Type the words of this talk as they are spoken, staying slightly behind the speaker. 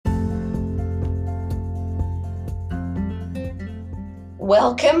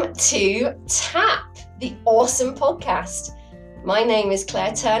Welcome to TAP, the awesome podcast. My name is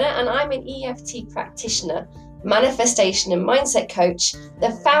Claire Turner and I'm an EFT practitioner, manifestation and mindset coach,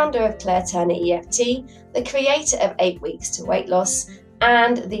 the founder of Claire Turner EFT, the creator of 8 Weeks to Weight Loss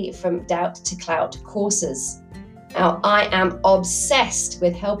and the From Doubt to Clout courses. Now, I am obsessed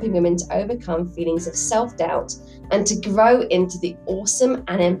with helping women to overcome feelings of self-doubt and to grow into the awesome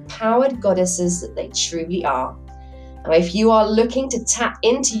and empowered goddesses that they truly are. Now, if you are looking to tap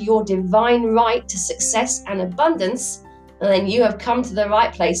into your divine right to success and abundance, then you have come to the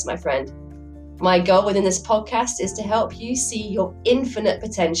right place, my friend. My goal within this podcast is to help you see your infinite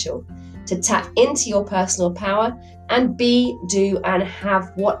potential, to tap into your personal power and be, do, and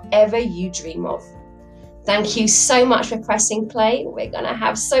have whatever you dream of. Thank you so much for pressing play. We're going to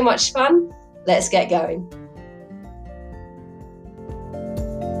have so much fun. Let's get going.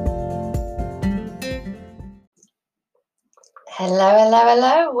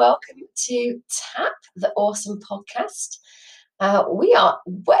 Hello. Welcome to TAP, the awesome podcast. We are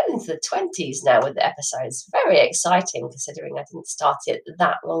well into the 20s now with the episodes. Very exciting considering I didn't start it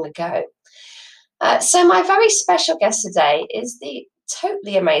that long ago. So my very special guest today is the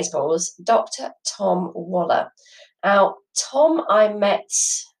totally amazeballs, Dr. Tom Waller. Now, Tom I met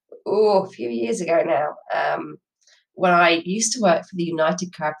a few years ago now when I used to work for the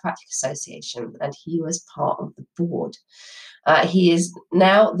United Chiropractic Association and he was part of the board. He is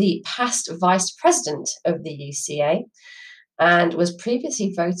now the past vice president of the UCA and was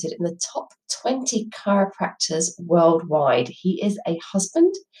previously voted in the top 20 chiropractors worldwide. He is a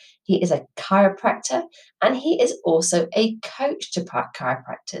husband, he is a chiropractor, and he is also a coach to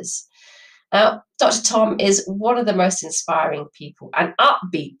chiropractors. Now, Dr. Tom is one of the most inspiring people and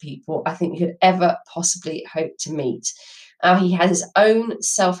upbeat people I think you could ever possibly hope to meet. He has his own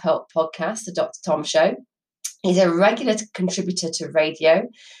self-help podcast, The Dr. Tom Show. He's a regular contributor to radio,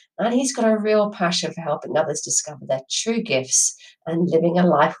 and he's got a real passion for helping others discover their true gifts and living a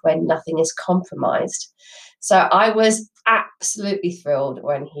life where nothing is compromised. So I was absolutely thrilled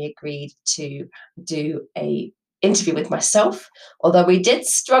when he agreed to do an interview with myself, although we did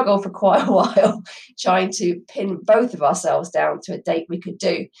struggle for quite a while trying to pin both of ourselves down to a date we could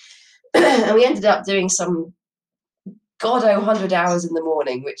do. And we ended up doing some 100 hours in the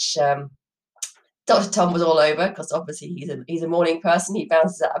morning, which Dr. Tom was all over because obviously he's a morning person. He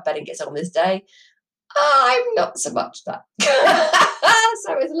bounces out of bed and gets on this day. I'm not so much that.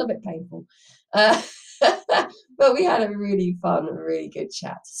 So it's a little bit painful. But we had a really fun, really good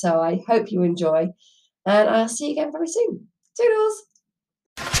chat. So I hope you enjoy. And I'll see you again very soon. Toodles.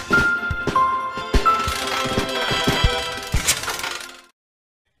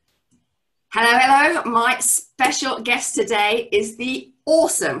 Hello. My special guest today is the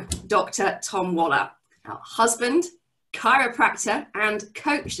awesome Dr. Tom Waller, our husband, chiropractor, and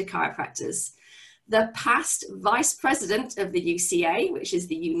coach to chiropractors, the past vice president of the UCA, which is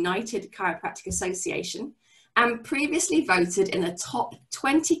the United Chiropractic Association, and previously voted in the top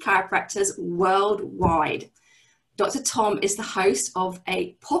 20 chiropractors worldwide. Dr. Tom is the host of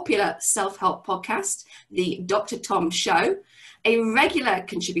a popular self-help podcast, The Dr. Tom Show, a regular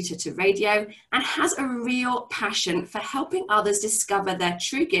contributor to radio, and has a real passion for helping others discover their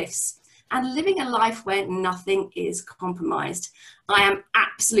true gifts and living a life where nothing is compromised. I am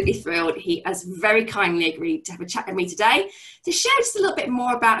absolutely thrilled. He has very kindly agreed to have a chat with me today to share just a little bit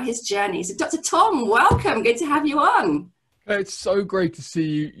more about his journey. So Dr. Tom, welcome. Good to have you on. It's so great to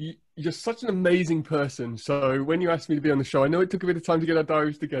see you. You're such an amazing person. So when you asked me to be on the show, I know it took a bit of time to get our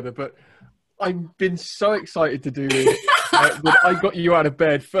diaries together, but I've been so excited to do this. That I got you out of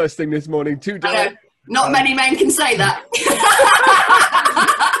bed first thing this morning today. Not many men can say that.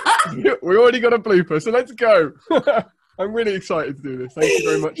 We already got a blooper, so let's go. I'm really excited to do this. Thank you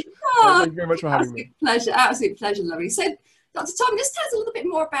very much. Thank you very much for having me. Absolute pleasure, lovely. So, Dr. Tom, just tell us a little bit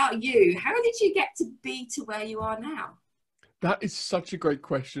more about you. How did you get to be to where you are now? That is such a great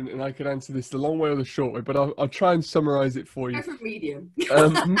question, and I could answer this the long way or the short way, but I'll try and summarize it for you. Go for medium.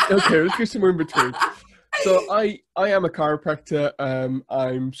 Okay, let's go somewhere in between. So I am a chiropractor.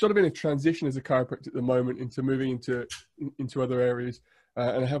 I'm sort of in a transition as a chiropractor at the moment into moving into other areas,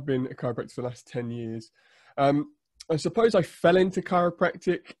 and I have been a chiropractor for the last 10 years. I suppose I fell into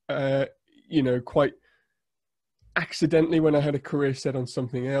chiropractic, quite accidentally when I had a career set on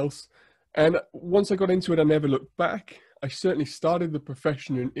something else. And once I got into it, I never looked back. I certainly started the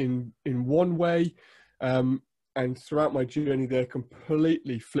profession in one way, and throughout my journey there,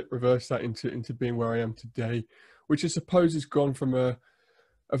 completely reversed that into being where I am today, which I suppose has gone from a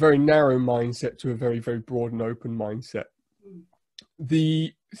very narrow mindset to a very, very broad and open mindset.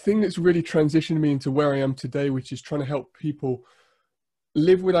 The thing that's really transitioned me into where I am today, which is trying to help people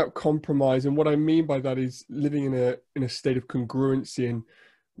live without compromise. And what I mean by that is living in a state of congruency and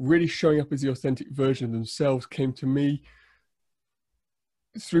really showing up as the authentic version of themselves came to me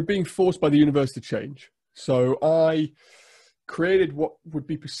through being forced by the universe to change. So I created what would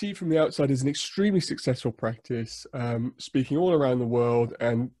be perceived from the outside as an extremely successful practice, speaking all around the world,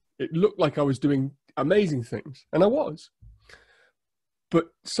 and it looked like I was doing amazing things, and I was. But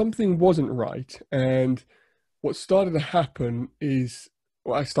something wasn't right, and what started to happen is,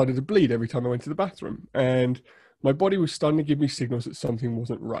 well, I started to bleed every time I went to the bathroom, and my body was starting to give me signals that something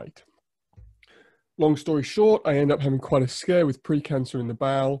wasn't right. Long story short, I ended up having quite a scare with precancer in the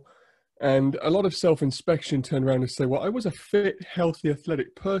bowel, and a lot of self-inspection turned around and say, well, I was a fit, healthy,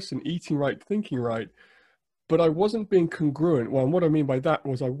 athletic person, eating right, thinking right, but I wasn't being congruent. Well, and what I mean by that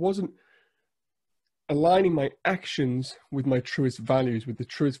was I wasn't aligning my actions with my truest values, with the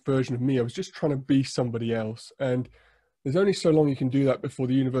truest version of me. I was just trying to be somebody else. And there's only so long you can do that before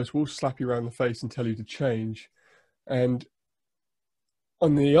the universe will slap you around the face and tell you to change. And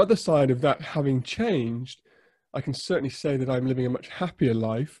on the other side of that having changed, I can certainly say that I'm living a much happier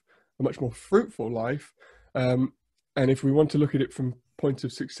life, a much more fruitful life. And if we want to look at it from points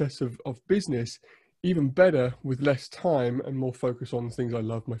of success of business, even better with less time and more focus on the things I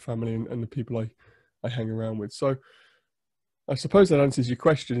love, my family and the people I hang around with. So I suppose that answers your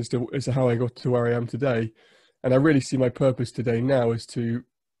question as to how I got to where I am today. And I really see my purpose today now is to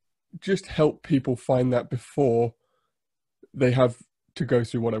just help people find that before they have to go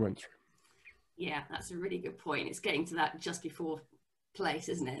through what I went through. Yeah, that's a really good point. It's getting to that just before place,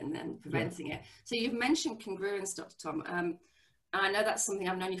 isn't it? And then preventing it. So you've mentioned congruence, Dr. Tom. And I know that's something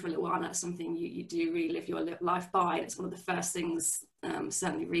I've known you for a little while. That's something you do really live your life by. And it's one of the first things,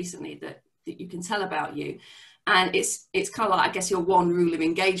 certainly recently, that you can tell about you. And it's kind of like, I guess, your one rule of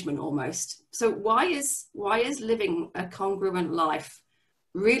engagement almost. So why is living a congruent life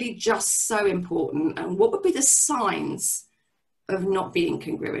really just so important? And what would be the signs of not being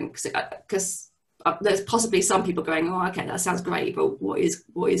congruent? Because there's possibly some people going, oh, okay, that sounds great, but what is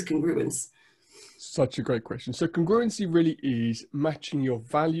congruence? Such a great question. So congruency really is matching your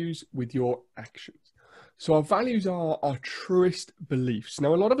values with your actions. So our values are our truest beliefs.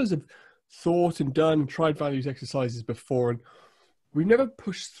 Now, a lot of us have thought and done and tried values exercises before, and we've never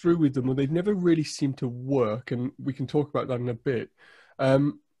pushed through with them, or they've never really seemed to work. And we can talk about that in a bit.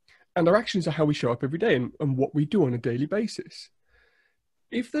 And our actions are how we show up every day and what we do on a daily basis.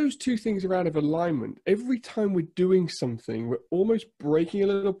 If those two things are out of alignment, every time we're doing something, we're almost breaking a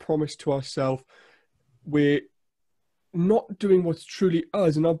little promise to ourselves. We're not doing what's truly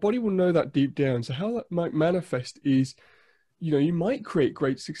us, and our body will know that deep down. So how that might manifest is, you might create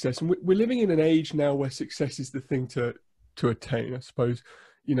great success. And we're living in an age now where success is the thing to attain, I suppose.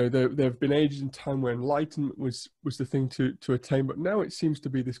 There have been ages in time where enlightenment was the thing to attain, but now it seems to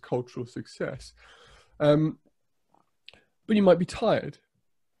be this cultural success. But you might be tired.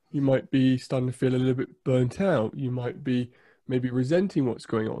 You might be starting to feel a little bit burnt out. You might be maybe resenting what's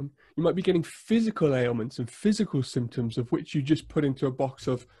going on. You might be getting physical ailments and physical symptoms of which you just put into a box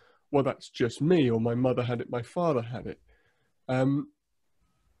of, well, that's just me, or my mother had it, my father had it.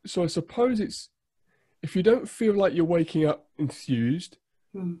 So I suppose it's, if you don't feel like you're waking up enthused,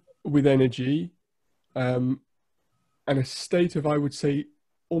 with energy, and a state of, I would say,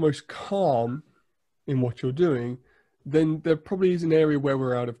 almost calm in what you're doing, then there probably is an area where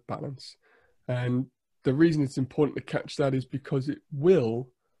we're out of balance. And the reason it's important to catch that is because it will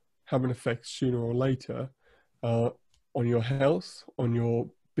have an effect sooner or later on your health, on your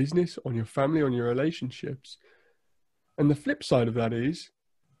business, on your family, on your relationships. And the flip side of that is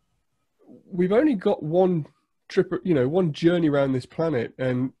we've only got one trip, one journey around this planet.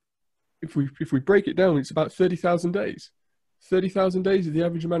 And if we break it down, it's about 30,000 days. 30,000 days is the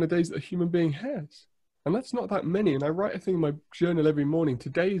average amount of days that a human being has. And that's not that many. And I write a thing in my journal every morning: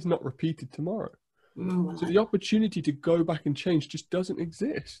 today is not repeated tomorrow. So the opportunity to go back and change just doesn't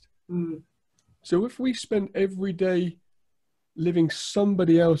exist. So if we spend every day living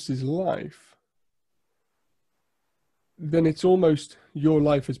somebody else's life, then it's almost your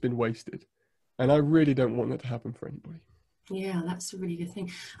life has been wasted. And I really don't want that to happen for anybody. Yeah, that's a really good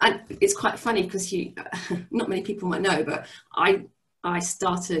thing. And it's quite funny because not many people might know, but I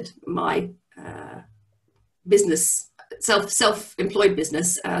started my business, self-employed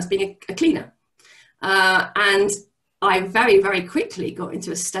business, as being a cleaner. And I very, very quickly got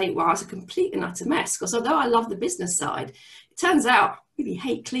into a state where I was a complete and utter mess, because although I love the business side, it turns out I really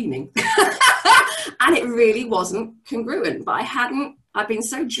hate cleaning. And it really wasn't congruent. But I've been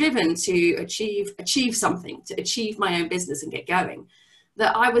so driven to achieve something, to achieve my own business and get going,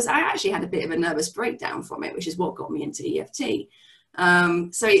 that I actually had a bit of a nervous breakdown from it, which is what got me into EFT.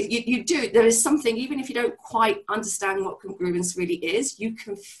 So you do, there is something, even if you don't quite understand what congruence really is, you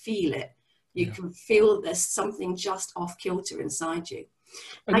can feel it. You can feel there's something just off kilter inside you.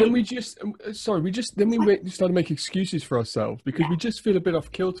 And then we just, then we start to make excuses for ourselves because we just feel a bit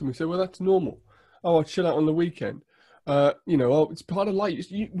off kilter. And we say, well, that's normal. Oh, I'll chill out on the weekend. It's part of life.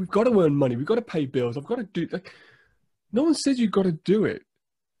 We've got to earn money. We've got to pay bills. I've got to do that. No one says you've got to do it.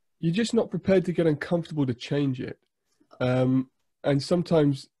 You're just not prepared to get uncomfortable to change it. And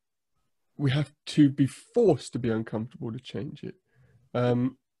sometimes we have to be forced to be uncomfortable to change it.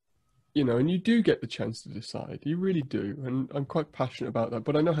 And you do get the chance to decide. You really do. And I'm quite passionate about that,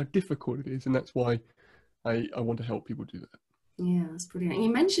 but I know how difficult it is. And that's why I want to help people do that. Yeah, that's brilliant. And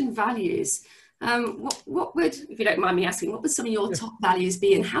you mentioned values. What would, if you don't mind me asking, what would some of your top values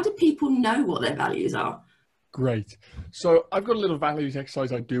be, and how do people know what their values are? Great. So I've got a little values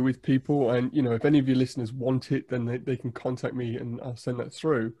exercise I do with people, and if any of your listeners want it, then they can contact me and I'll send that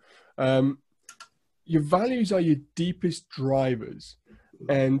through. Your values are your deepest drivers,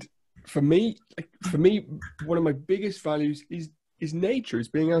 and for me, one of my biggest values is nature, is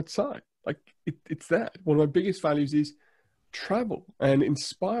being outside. Like it's that. One of my biggest values is travel and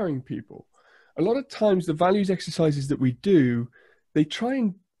inspiring people. A lot of times the values exercises that we do, they try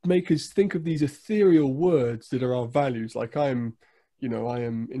and make us think of these ethereal words that are our values. Like I am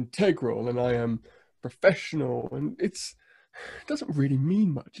integral and I am professional, and it doesn't really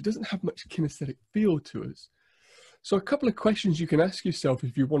mean much. It doesn't have much kinesthetic feel to us. So a couple of questions you can ask yourself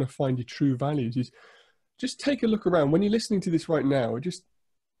if you want to find your true values is just take a look around. When you're listening to this right now, just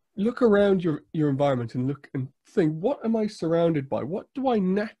look around your environment and look and think, what am I surrounded by? What do I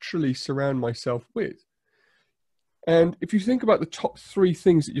naturally surround myself with? And if you think about the top 3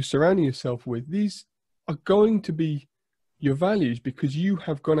 things that you're surrounding yourself with, these are going to be your values because you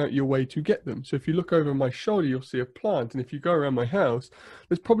have gone out your way to get them. So if you look over my shoulder, you'll see a plant. And if you go around my house,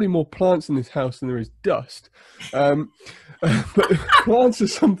 there's probably more plants in this house than there is dust. But plants are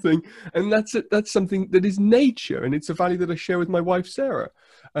something, and that's something that is nature. And it's a value that I share with my wife, Sarah.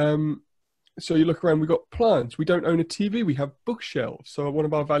 So you look around, we've got plants. We don't own a TV. We have bookshelves. So one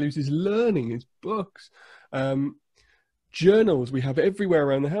of our values is learning, is books. Journals we have everywhere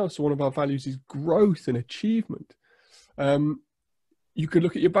around the house. So one of our values is growth and achievement. You could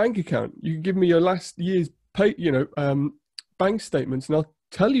look at your bank account. You can give me your last year's bank statements, and I'll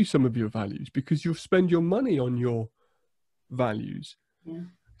tell you some of your values because you'll spend your money on your values. Yeah.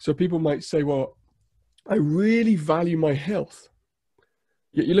 So people might say, well, I really value my health.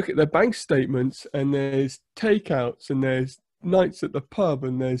 Yet you look at their bank statements and there's takeouts and there's nights at the pub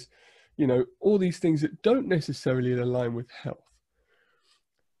and there's, all these things that don't necessarily align with health.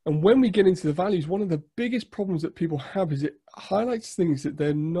 And when we get into the values, one of the biggest problems that people have is it highlights things that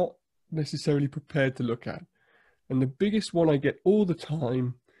they're not necessarily prepared to look at. And the biggest one I get all the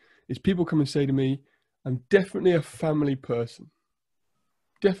time is people come and say to me, I'm definitely a family person,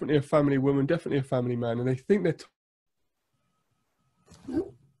 definitely a family woman, definitely a family man. And they think they're...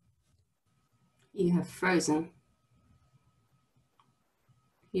 You have frozen.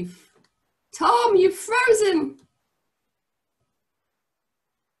 Tom, you've frozen.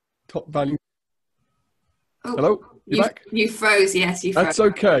 Top value. Oh, hello? You back? You froze, yes. You froze. That's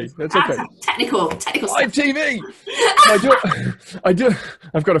okay. That's okay. Technical live TV. I do.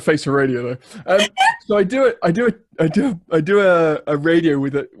 I've got a face for radio though. So I do a radio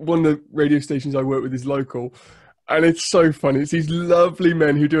with one of the radio stations I work with is local, and it's so funny. It's these lovely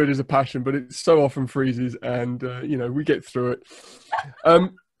men who do it as a passion, but it so often freezes, and we get through it.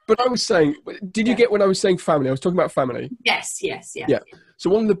 But I was saying, did you get when I was saying family? I was talking about family. Yes. Yeah. So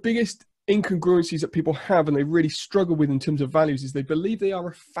one of the biggest incongruencies that people have and they really struggle with in terms of values is they believe they are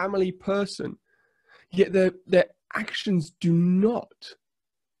a family person, yet their actions do not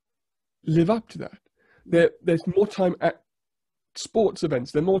live up to that. There's more time at sports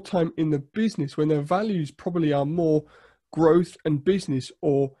events. There's more time in the business when their values probably are more growth and business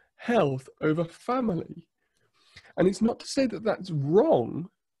or health over family. And it's not to say that that's wrong,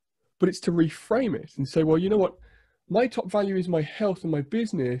 but it's to reframe it and say, well, you know what? My top value is my health and my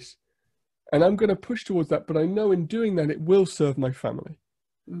business, and I'm going to push towards that, but I know in doing that, it will serve my family.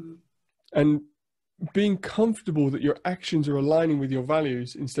 Mm-hmm. And being comfortable that your actions are aligning with your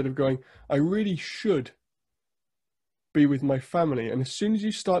values instead of going, I really should be with my family. And as soon as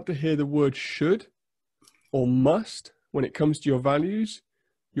you start to hear the word should or must when it comes to your values,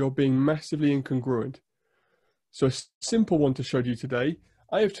 you're being massively incongruent. So a simple one to show you today.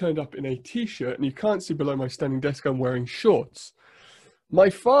 I have turned up in a t-shirt, and you can't see below my standing desk I'm wearing shorts. My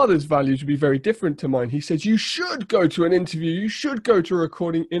father's values would be very different to mine. He says, you should go to an interview, you should go to a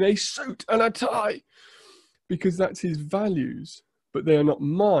recording in a suit and a tie, because that's his values. but they are not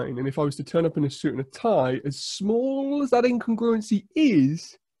mine. And if I was to turn up in a suit and a tie, as small as that incongruency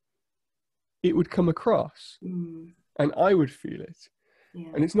is, it would come across and I would feel it. Yeah.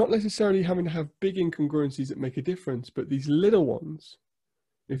 And it's not necessarily having to have big incongruencies that make a difference, but these little ones,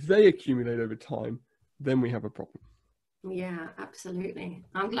 if they accumulate over time, then we have a problem. Yeah, absolutely.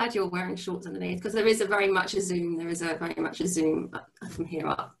 I'm glad you're wearing shorts underneath, because there is a very much a zoom. There is a very much a zoom from here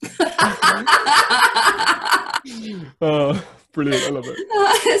up. Oh, brilliant. I love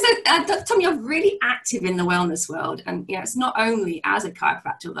it. So, Tom, you're really active in the wellness world. And it's not only as a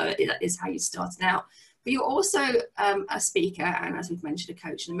chiropractor, although it is how you started out, but you're also a speaker and, as we've mentioned, a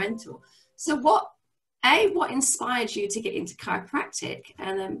coach and a mentor. So what inspired you to get into chiropractic?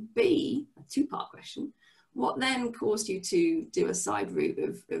 And then B, a two-part question, what then caused you to do a side route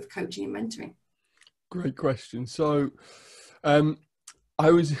of coaching and mentoring? Great question. So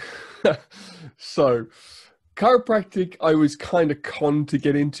I was, so chiropractic, I was kind of conned to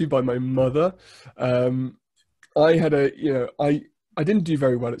get into by my mother. I had I didn't do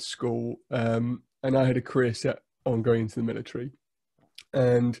very well at school. And I had a career set on going into the military.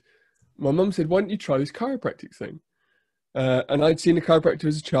 And my mum said, why don't you try this chiropractic thing? And I'd seen a chiropractor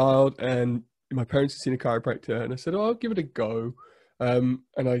as a child, and my parents had seen a chiropractor. And I said, oh, I'll give it a go. And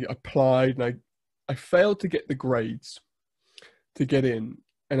I applied, and I failed to get the grades to get in.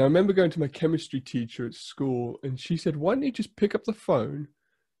 And I remember going to my chemistry teacher at school, and she said, why don't you just pick up the phone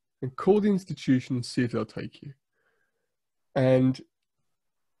and call the institution and see if they'll take you? And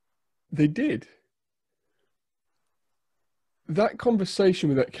they did. That conversation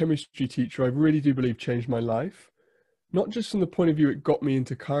with that chemistry teacher, I really do believe changed my life. Not just from the point of view it got me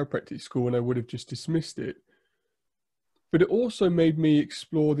into chiropractic school and I would have just dismissed it, but it also made me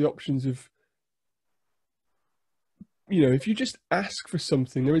explore the options of, if you just ask for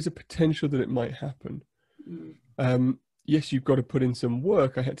something, there is a potential that it might happen. Yes, you've got to put in some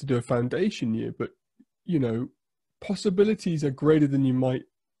work. I had to do a foundation year, but, possibilities are greater than you might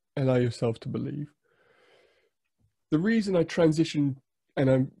allow yourself to believe. The reason I transitioned, and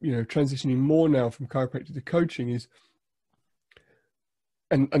I'm transitioning more now from chiropractic to coaching, is,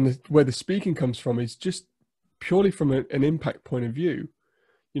 and where the speaking comes from, is just purely from an impact point of view.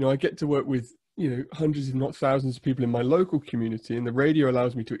 I get to work with hundreds, if not thousands, of people in my local community, and the radio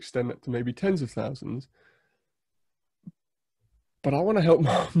allows me to extend that to maybe tens of thousands. But I want to help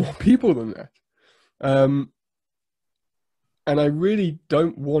more people than that, and I really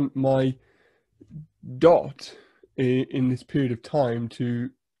don't want my dot in this period of time to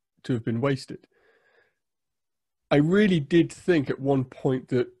have been wasted. I really did think at one point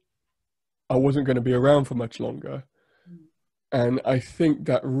that I wasn't going to be around for much longer. And I think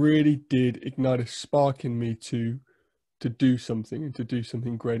that really did ignite a spark in me to do something, and to do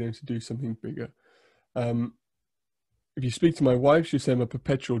something greater, and to do something bigger. If you speak to my wife, she'll say I'm a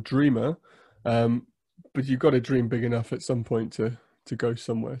perpetual dreamer, but you've got to dream big enough at some point to go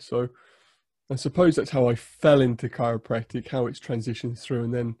somewhere. So I suppose that's how I fell into chiropractic, how it's transitioned through,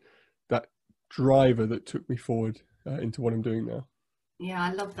 and then that driver that took me forward into what I'm doing now. Yeah,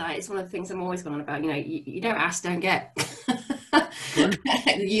 I love that. It's one of the things I'm always going on about. You don't ask, don't get.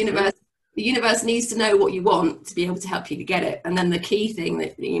 The universe needs to know what you want to be able to help you to get it. And then the key thing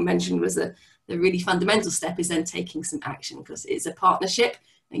that you mentioned was the really fundamental step is then taking some action, because it's a partnership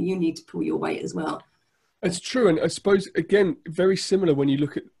and you need to pull your weight as well. It's true. And I suppose, again, very similar when you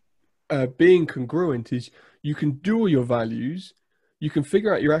look at being congruent, is you can do all your values, you can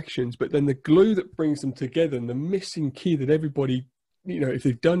figure out your actions, but then the glue that brings them together, and the missing key that everybody, if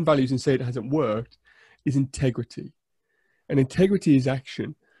they've done values and say it hasn't worked, is integrity. And integrity is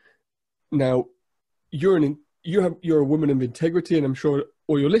action. Now, you're a woman of integrity, and I'm sure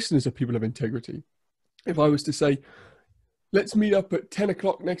all your listeners are people of integrity. If I was to say, let's meet up at 10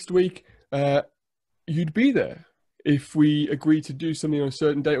 o'clock next week, you'd be there. If we agree to do something on a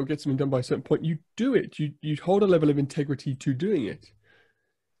certain date or get something done by a certain point, you do it. You hold a level of integrity to doing it.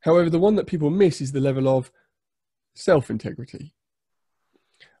 However, the one that people miss is the level of self-integrity.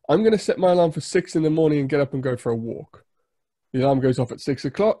 I'm going to set my alarm for 6 in the morning and get up and go for a walk. The alarm goes off at 6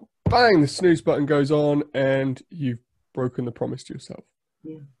 o'clock, bang, the snooze button goes on, and you've broken the promise to yourself.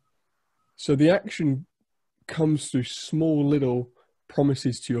 Yeah. So the action comes through small little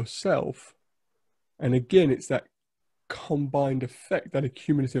promises to yourself. And again, it's that combined effect, that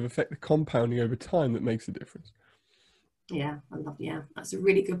accumulative effect, the compounding over time that makes a difference. Yeah, that's a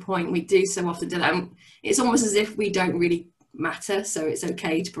really good point. We do so often do that. It's almost as if we don't really matter, so it's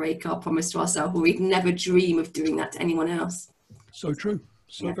okay to break our promise to ourselves, or we'd never dream of doing that to anyone else. So true.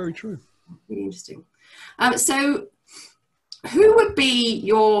 So very true. Really interesting. So Who would be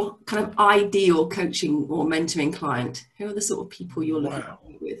your kind of ideal coaching or mentoring client? Who are the sort of people you're looking to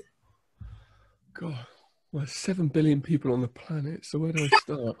work with? God, well, there's 7 billion people on the planet, so where do I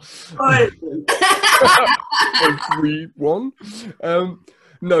start? Everyone.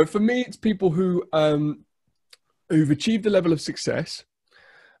 No, for me, it's people who who've achieved a level of success.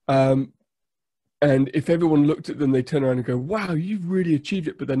 And if everyone looked at them, they turn around and go, wow, you've really achieved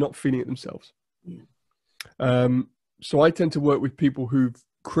it, but they're not feeling it themselves. Yeah. So I tend to work with people who've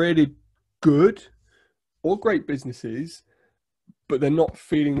created good or great businesses, but they're not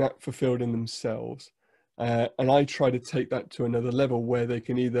feeling that fulfilled in themselves. And I try to take that to another level where they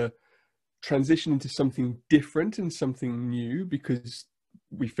can either transition into something different and something new because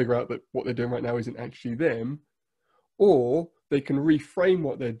we figure out that what they're doing right now isn't actually them, or they can reframe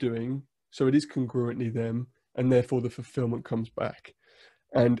what they're doing so it is congruently them, and therefore the fulfillment comes back.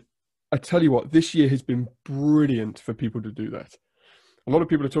 And I tell you what, this year has been brilliant for people to do that. A lot of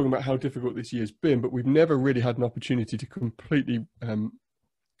people are talking about how difficult this year's been, but we've never really had an opportunity to completely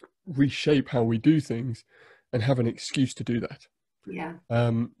reshape how we do things and have an excuse to do that. Yeah.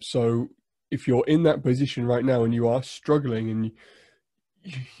 So if you're in that position right now and you are struggling and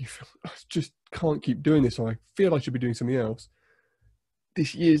you feel, I just can't keep doing this, or I feel I should be doing something else,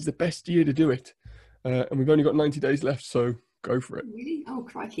 this year is the best year to do it. And we've only got 90 days left, so go for it. Really? Oh,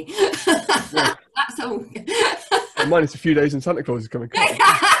 crikey. Yeah. That's all. Minus a few days and Santa Claus is coming.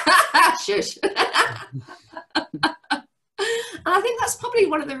 Shush. I think that's probably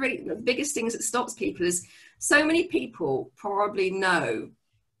one of the biggest things that stops people is so many people probably know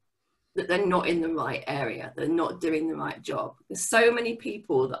that they're not in the right area. They're not doing the right job. There's so many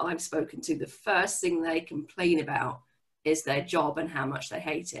people that I've spoken to, the first thing they complain about is their job and how much they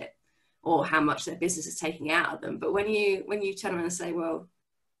hate it, or how much their business is taking out of them. But when you turn around and say, well,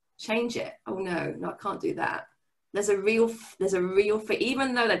 change it. Oh no, I can't do that. There's a real fit,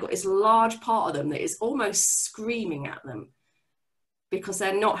 even though they've got this large part of them that is almost screaming at them because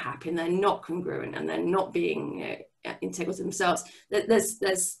they're not happy and they're not congruent and they're not being integral to themselves. There's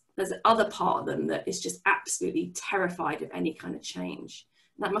the other part of them that is just absolutely terrified of any kind of change.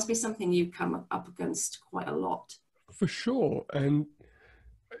 And that must be something you come up against quite a lot. For sure. And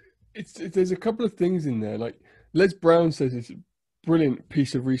there's a couple of things in there. Like Les Brown says, it's a brilliant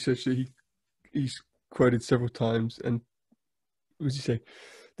piece of research that he's quoted several times. And what does he say?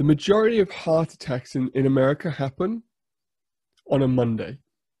 The majority of heart attacks in America happen on a Monday.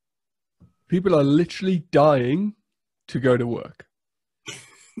 People are literally dying to go to work.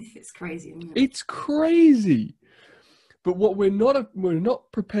 It's crazy, isn't it? It's crazy. But what we're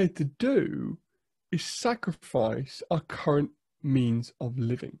not prepared to do is sacrifice our current means of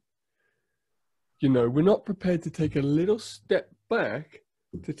living. You know, we're not prepared to take a little step back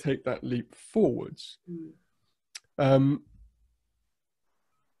to take that leap forwards.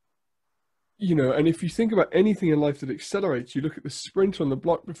 You know, and if you think about anything in life that accelerates, you look at the sprinter on the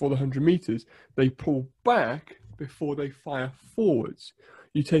block before the 100 meters, they pull back before they fire forwards.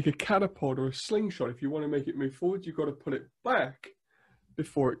 You take a catapult or a slingshot, if you want to make it move forwards, you've got to put it back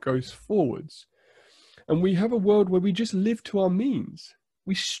before it goes forwards. And we have a world where we just live to our means.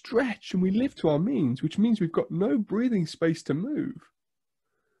 We stretch and we live to our means, which means we've got no breathing space to move.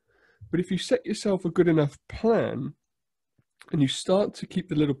 But if you set yourself a good enough plan and you start to keep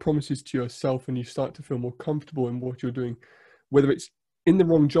the little promises to yourself and you start to feel more comfortable in what you're doing, whether it's in the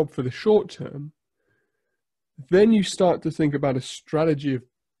wrong job for the short term, then you start to think about a strategy of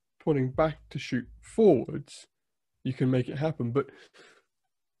pulling back to shoot forwards. You can make it happen. But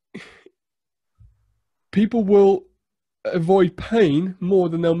people will avoid pain more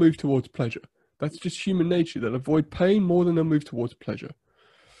than they'll move towards pleasure. That's just human nature. They'll avoid pain more than they'll move towards pleasure.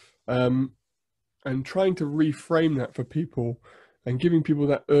 And trying to reframe that for people and giving people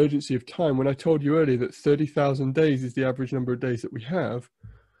that urgency of time. When I told you earlier that 30,000 days is the average number of days that we have,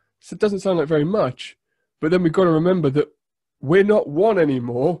 so it doesn't sound like very much, but then we've got to remember that we're not one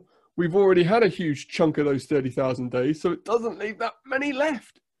anymore. We've already had a huge chunk of those 30,000 days, so it doesn't leave that many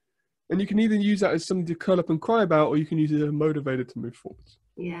left. And you can either use that as something to curl up and cry about, or you can use it as a motivator to move forwards.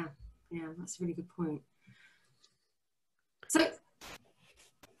 Yeah, that's a really good point. So,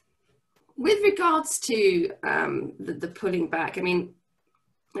 with regards to the pulling back, I mean,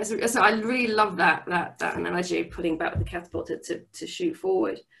 so I really love that analogy of pulling back with the catapult to shoot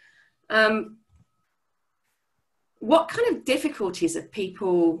forward. What kind of difficulties have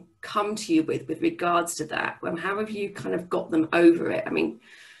people come to you with regards to that? How have you kind of got them over it? I mean,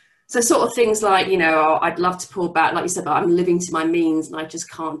 so sort of things like, you know, I'd love to pull back, like you said, but I'm living to my means and I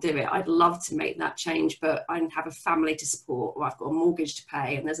just can't do it. I'd love to make that change, but I have a family to support, or I've got a mortgage to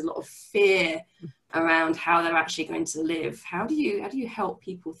pay, and there's a lot of fear around how they're actually going to live. How do you help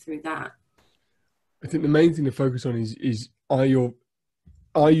people through that? I think the main thing to focus on is are you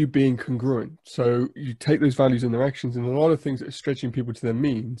being congruent? So you take those values and their actions, and a lot of things that are stretching people to their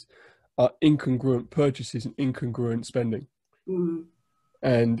means are incongruent purchases and incongruent spending. Mm.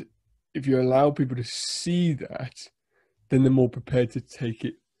 And if you allow people to see that, then they're more prepared to take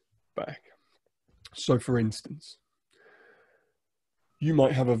it back. So for instance, you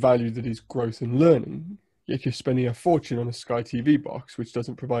might have a value that is growth and learning, yet you're spending a fortune on a Sky TV box, which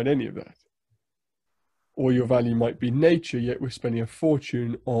doesn't provide any of that. Or your value might be nature, yet we're spending a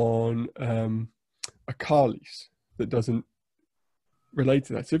fortune on a car lease that doesn't relate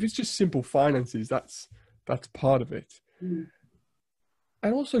to that. So if it's just simple finances, that's part of it. Mm.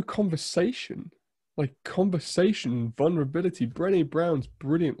 And also conversation, vulnerability. Brené Brown's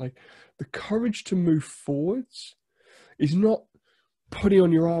brilliant. Like, the courage to move forwards is not putting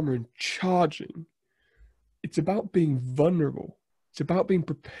on your armor and charging. It's about being vulnerable. It's about being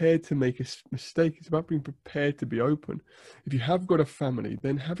prepared to make a mistake. It's about being prepared to be open. If you have got a family,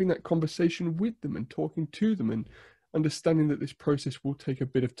 then having that conversation with them and talking to them and understanding that this process will take a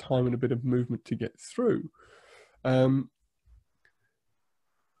bit of time and a bit of movement to get through.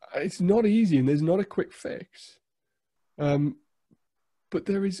 It's not easy, and there's not a quick fix. But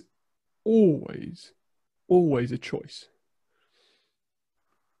there is always a choice.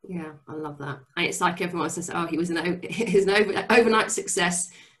 Yeah, I love that. And it's like everyone says, oh, he's an overnight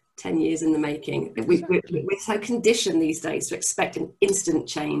success, 10 years in the making. We're so conditioned these days to expect an instant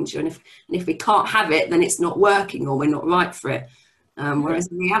change. And if we can't have it, then it's not working or we're not right for it. Whereas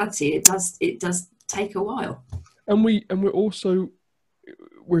in reality, it does take a while. And we're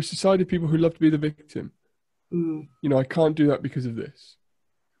a society of people who love to be the victim. Mm. You know, I can't do that because of this.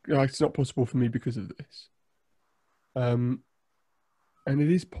 It's not possible for me because of this. And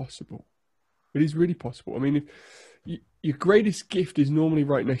it is possible. It is really possible. I mean, your greatest gift is normally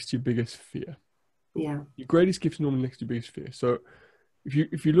right next to your biggest fear. Yeah. Your greatest gift is normally next to your biggest fear. So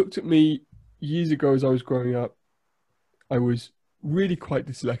if you looked at me years ago as I was growing up, I was really quite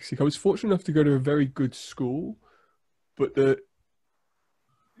dyslexic. I was fortunate enough to go to a very good school, but the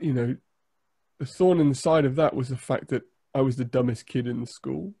thorn in the side of that was the fact that I was the dumbest kid in the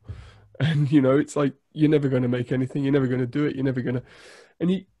school. And, it's like, you're never going to make anything. You're never going to do it. You're never going to.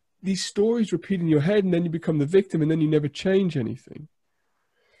 And these stories repeat in your head, and then you become the victim, and then you never change anything.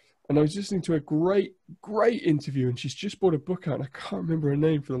 And I was listening to a great, great interview, and she's just bought a book out, and I can't remember her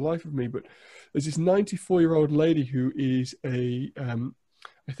name for the life of me, but there's this 94-year-old lady who is I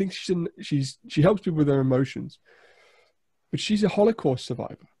think she helps people with their emotions, but she's a Holocaust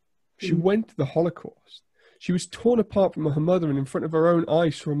survivor. She went to the Holocaust. She was torn apart from her mother, and in front of her own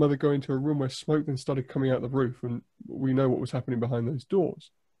eyes saw her mother go into a room where smoke then started coming out the roof, and we know what was happening behind those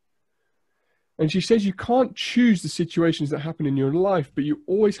doors. And she says you can't choose the situations that happen in your life, but you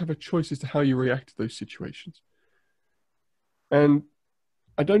always have a choice as to how you react to those situations. And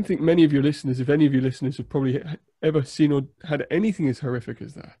I don't think many of your listeners, if any of your listeners, have probably ever seen or had anything as horrific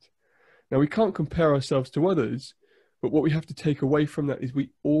as that. Now, we can't compare ourselves to others, but what we have to take away from that is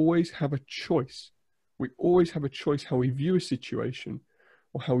we always have a choice. We always have a choice how we view a situation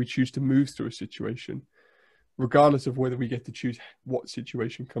or how we choose to move through a situation, regardless of whether we get to choose what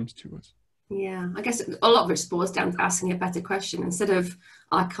situation comes to us. Yeah, I guess a lot of it boils down to asking a better question. Instead of,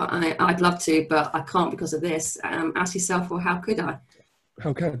 I'd love to, but I can't because of this, ask yourself, well, how could I?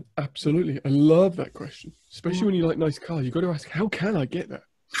 How can? Absolutely. I love that question. Especially when you like nice cars. You've got to ask, how can I get that?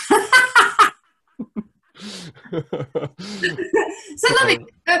 So let me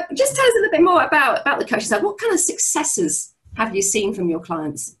just tell us a little bit more about the coaching side. What kind of successes have you seen from your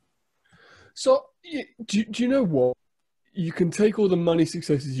clients? So do you know what? You can take all the money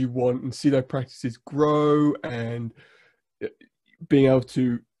successes you want and see their practices grow and being able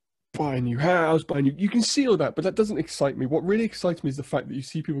to buy a new house, you can see all that, but that doesn't excite me. What really excites me is the fact that you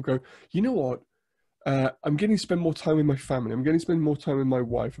see people go, you know what? I'm getting to spend more time with my family. I'm getting to spend more time with my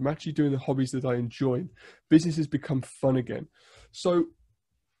wife. I'm actually doing the hobbies that I enjoy. Business has become fun again. So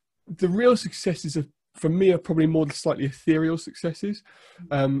the real successes for me are probably more the slightly ethereal successes.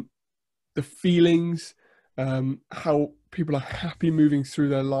 The feelings, how people are happy moving through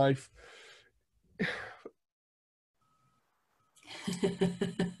their life.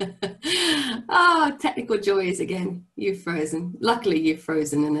 Oh, technical joys again. You've frozen. Luckily, you've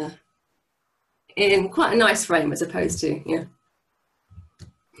frozen in quite a nice frame as opposed to,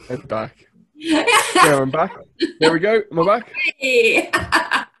 I'm back. Yeah, I'm back. There we go. Am I back?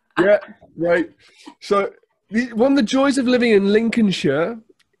 Yeah, right. So one of the joys of living in Lincolnshire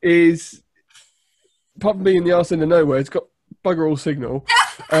is, apart from being in the arse end of nowhere, it's got bugger all signal.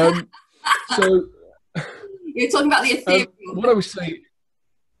 So You're talking about the ethereal. What I was saying,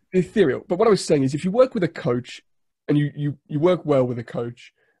 ethereal. But what I was saying is, if you work with a coach, and you work well with a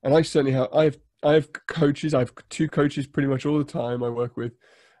coach, and I certainly have. I have coaches. I have 2 coaches pretty much all the time I work with.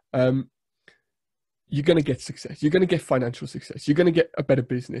 You're going to get success. You're going to get financial success. You're going to get a better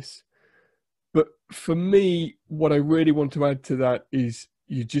business. But for me, what I really want to add to that is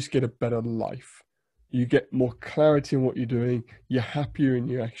you just get a better life. You get more clarity in what you're doing. You're happier in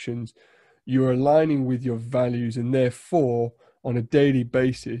your actions. You're aligning with your values. And therefore, on a daily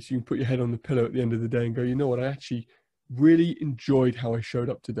basis, you can put your head on the pillow at the end of the day and go, you know what, I actually really enjoyed how I showed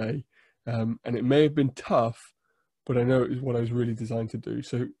up today. And it may have been tough, but I know it was what I was really designed to do.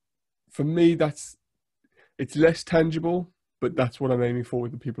 So for me, it's less tangible, but that's what I'm aiming for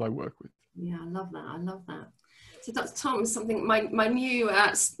with the people I work with. Yeah, I love that. I love that. So Dr. Tom, something my new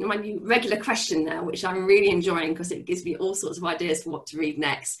regular question now, which I'm really enjoying because it gives me all sorts of ideas for what to read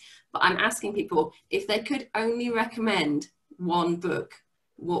next. But I'm asking people if they could only recommend one book,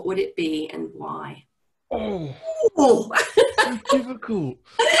 what would it be and why? Oh, so difficult.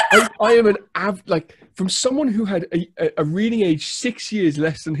 I am from someone who had a reading age 6 years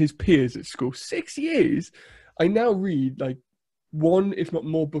less than his peers at school. 6 years, I now read like 1, if not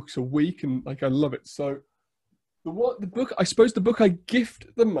more, books a week, and like I love it. So the book I gift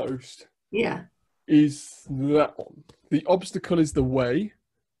the most, is that one. The Obstacle is the Way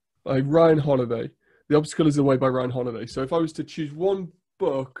by Ryan Holiday. The Obstacle is the Way by Ryan Holiday. So if I was to choose one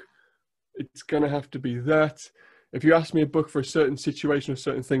book, it's going to have to be that. If you ask me a book for a certain situation or a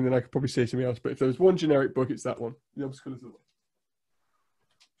certain thing, then I could probably say something else. But if there was one generic book, it's that one. The Obstacle is the Way.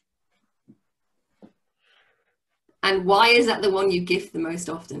 And why is that the one you gift the most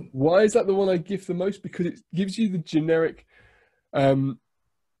often? Why is that the one I gift the most? Because it gives you the generic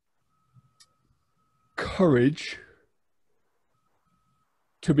courage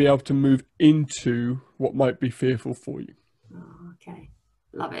to be able to move into what might be fearful for you. Oh, okay.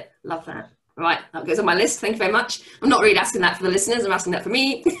 Love it. Love that. Right. That goes on my list. Thank you very much. I'm not really asking that for the listeners. I'm asking that for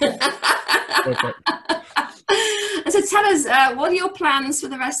me. Okay. And so tell us, what are your plans for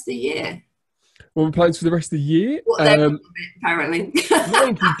the rest of the year? What are my plans for the rest of the year? Apparently.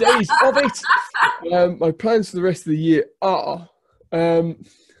 90 days of it. My plans for the rest of the year are,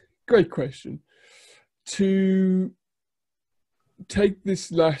 great question, to take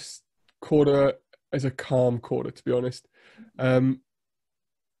this last quarter as a calm quarter, to be honest.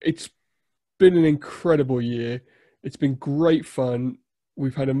 It's been an incredible year. It's been great fun.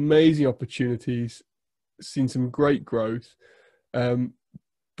 We've had amazing opportunities, seen some great growth.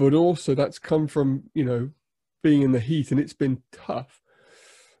 But also that's come from, being in the heat, and it's been tough.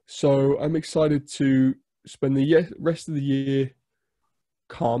 So I'm excited to spend the rest of the year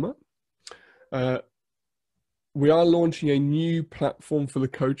calmer. We are launching a new platform for the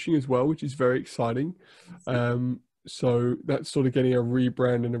coaching as well, which is very exciting. So that's sort of getting a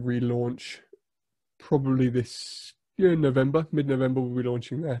rebrand and a relaunch probably this year in November, mid-November we'll be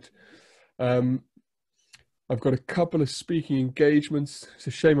launching that. I've got a couple of speaking engagements. It's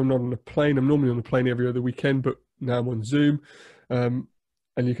a shame I'm not on a plane. I'm normally on a plane every other weekend, but now I'm on Zoom. And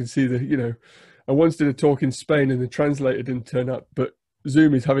you can see that, I once did a talk in Spain and the translator didn't turn up, but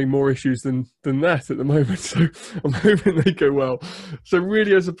Zoom is having more issues than that at the moment. So I'm hoping they go well. So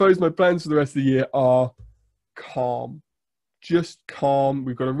really, I suppose my plans for the rest of the year are calm, just calm.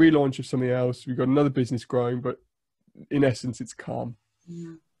 We've got a relaunch of something else. We've got another business growing, but in essence, it's calm.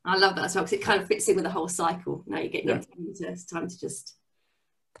 Yeah. I love that as well because it kind of fits in with the whole cycle. Now you get it's time to just.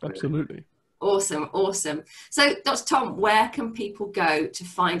 Absolutely. Awesome. So, Dr. Tom, where can people go to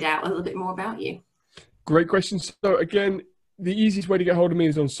find out a little bit more about you? Great question. So again, the easiest way to get hold of me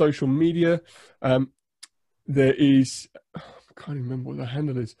is on social media. There is, I can't even remember what the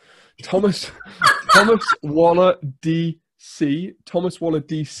handle is. Thomas Waller DC. Thomas Waller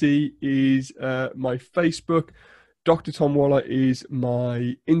DC is my Facebook. Dr. Tom Waller is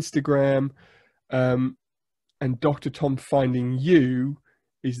my Instagram, and Dr. Tom Finding You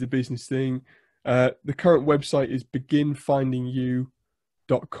is the business thing. The current website is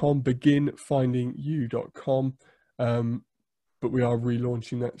beginfindingyou.com, beginfindingyou.com, but we are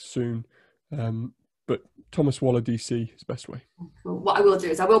relaunching that soon. But Thomas Waller DC is the best way. Cool. What I will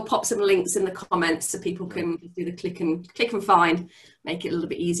do is I will pop some links in the comments so people can do the click and find, make it a little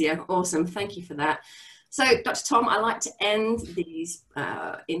bit easier. Awesome. Thank you for that. So, Dr. Tom, I like to end these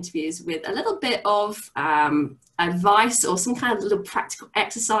interviews with a little bit of advice or some kind of little practical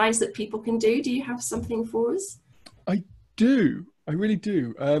exercise that people can do. Do you have something for us? I do. I really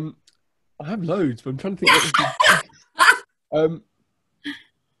do. I have loads, but I'm trying to think.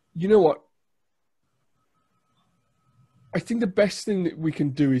 You know what? I think the best thing that we can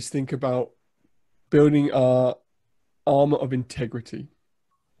do is think about building our armor of integrity.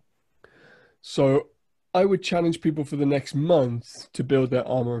 So I would challenge people for the next month to build their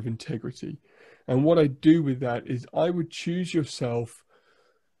armor of integrity. And what I do with that is I would choose yourself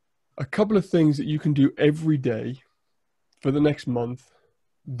a couple of things that you can do every day for the next month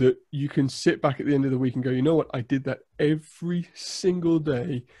that you can sit back at the end of the week and go, you know what, I did that every single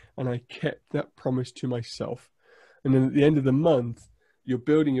day and I kept that promise to myself. And then at the end of the month, you're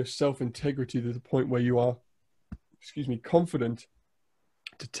building your self-integrity to the point where you are, confident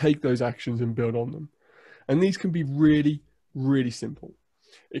to take those actions and build on them. And these can be really, really simple.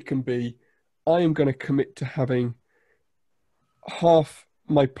 It can be, I am going to commit to having half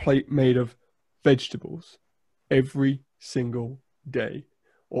my plate made of vegetables every single day.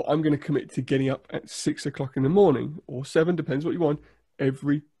 Or I'm going to commit to getting up at 6 o'clock in the morning, or 7, depends what you want,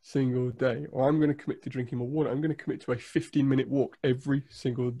 every single day. Or I'm going to commit to drinking more water. I'm going to commit to a 15-minute walk every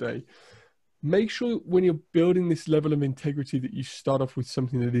single day. Make sure when you're building this level of integrity that you start off with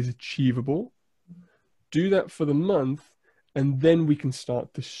something that is achievable. Do that for the month, and then we can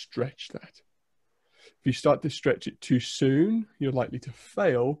start to stretch that. If you start to stretch it too soon, you're likely to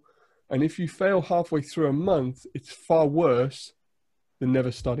fail. And if you fail halfway through a month, it's far worse than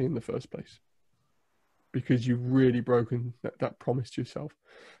never starting in the first place, because you've really broken that promise to yourself.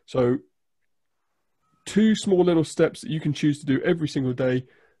 So 2 small little steps that you can choose to do every single day.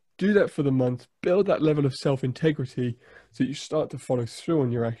 Do that for the month, build that level of self-integrity so you start to follow through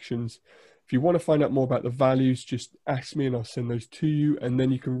on your actions. If you want to find out more about the values, just ask me and I'll send those to you, and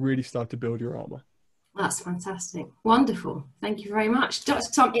then you can really start to build your armor. That's fantastic. Wonderful. Thank you very much. Dr.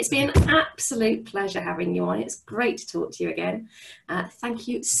 Tom, it's been an absolute pleasure having you on. It's great to talk to you again. Thank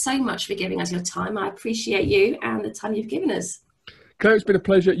you so much for giving us your time. I appreciate you and the time you've given us. Claire, it's been a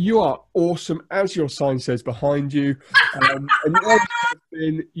pleasure. You are awesome, as your sign says behind you.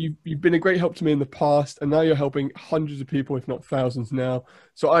 And you've been a great help to me in the past, and now you're helping hundreds of people, if not thousands now.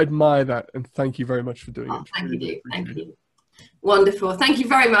 So I admire that, and thank you very much for doing it. Thank you. Thank you. Wonderful. Thank you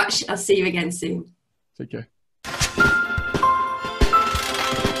very much. I'll see you again soon. Take care.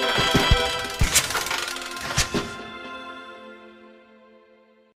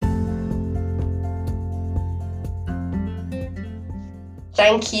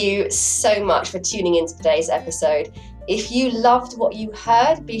 Thank you so much for tuning into today's episode. If you loved what you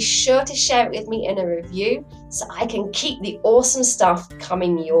heard, be sure to share it with me in a review so I can keep the awesome stuff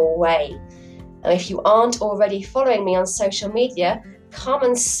coming your way. And if you aren't already following me on social media, come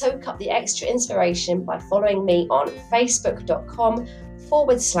and soak up the extra inspiration by following me on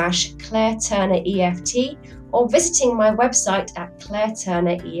facebook.com/Claire Turner EFT or visiting my website at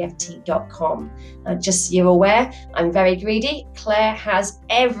claireturnereft.com. Just so you're aware, I'm very greedy. Claire has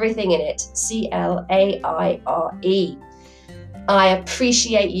everything in it, CLAIRE. I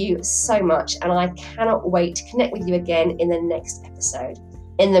appreciate you so much, and I cannot wait to connect with you again in the next episode.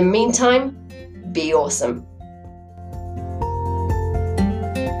 In the meantime, be awesome.